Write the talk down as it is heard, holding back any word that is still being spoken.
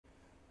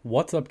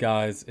What's up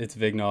guys, it's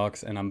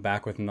Vignox and I'm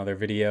back with another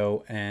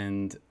video,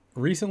 and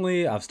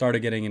recently I've started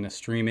getting into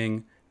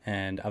streaming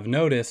and I've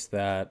noticed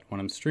that when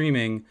I'm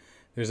streaming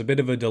there's a bit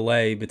of a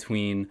delay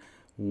between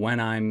when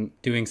I'm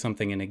doing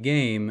something in a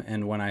game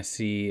and when I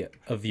see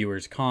a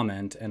viewer's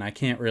comment, and I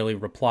can't really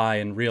reply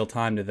in real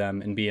time to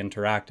them and be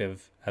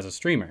interactive as a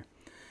streamer.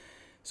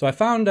 So I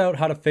found out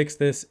how to fix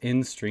this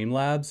in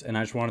Streamlabs and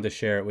I just wanted to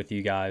share it with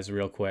you guys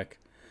real quick.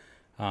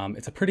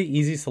 It's a pretty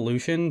easy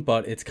solution,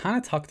 but it's kind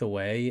of tucked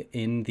away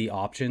in the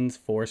options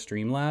for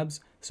Streamlabs.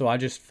 So I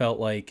just felt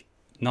like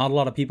not a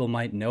lot of people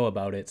might know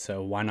about it,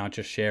 so why not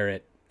just share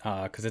it?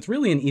 Because it's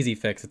really an easy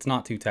fix. It's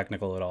not too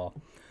technical at all.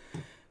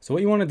 So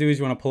what you want to do is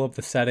you want to pull up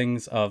the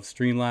settings of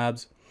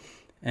Streamlabs,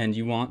 and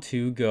you want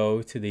to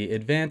go to the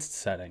advanced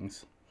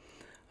settings.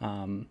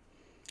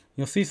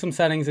 You'll see some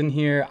settings in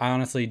here. I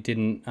honestly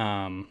didn't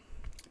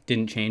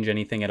change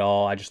anything at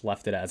all. I just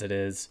left it as it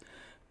is.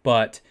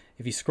 But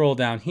if you scroll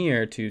down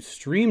here to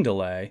stream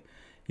delay,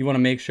 you want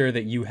to make sure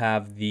that you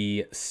have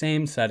the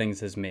same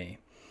settings as me.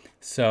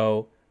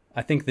 So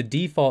I think the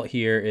default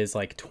here is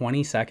like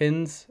 20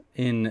 seconds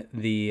in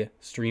the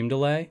stream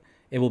delay.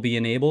 It will be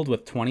enabled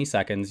with 20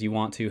 seconds. You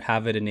want to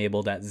have it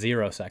enabled at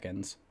 0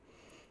 seconds.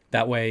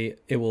 That way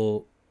it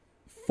will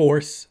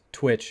force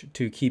Twitch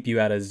to keep you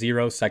at a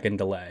 0-second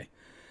delay.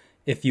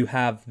 If you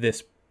have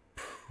this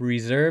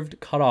preserved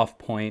cutoff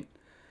point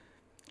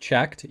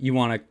checked, you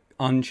want to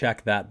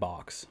uncheck that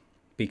box,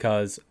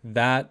 because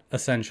that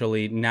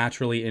essentially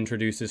naturally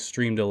introduces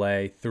stream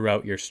delay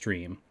throughout your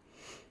stream.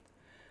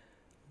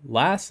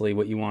 Lastly,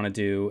 what you want to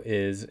do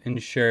is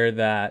ensure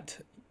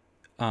that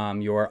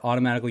your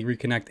automatically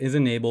reconnect is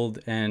enabled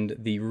and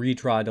the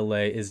retry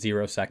delay is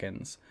 0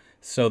 seconds.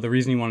 So the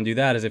reason you want to do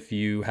that is if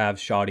you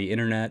have shoddy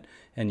internet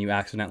and you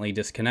accidentally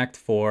disconnect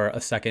for a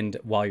second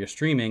while you're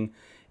streaming,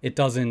 it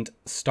doesn't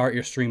start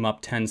your stream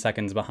up 10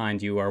 seconds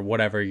behind you or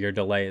whatever your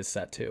delay is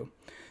set to.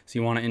 So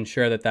you want to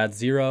ensure that that's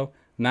 0.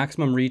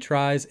 Maximum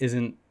retries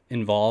isn't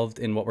involved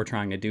in what we're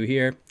trying to do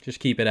here. Just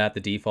keep it at the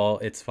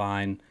default. It's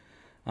fine.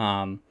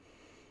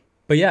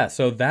 But yeah,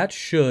 so that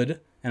should,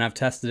 and I've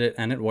tested it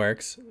and it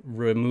works,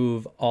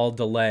 remove all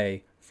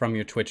delay from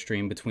your Twitch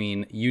stream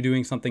between you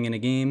doing something in a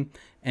game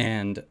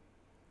and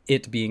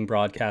it being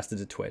broadcasted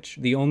to Twitch.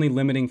 The only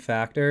limiting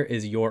factor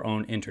is your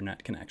own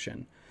internet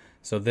connection.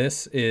 So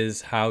this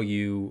is how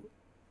you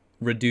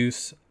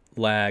reduce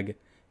lag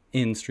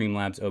in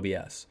Streamlabs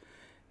OBS.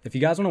 If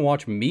you guys want to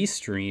watch me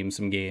stream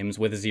some games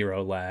with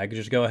 0 lag,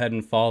 just go ahead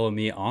and follow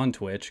me on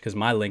Twitch, because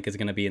my link is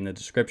going to be in the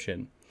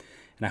description.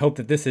 And I hope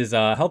that this is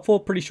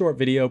helpful. Pretty short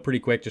video, pretty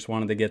quick. Just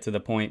wanted to get to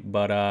the point.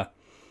 But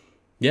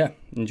yeah,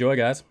 enjoy,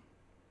 guys.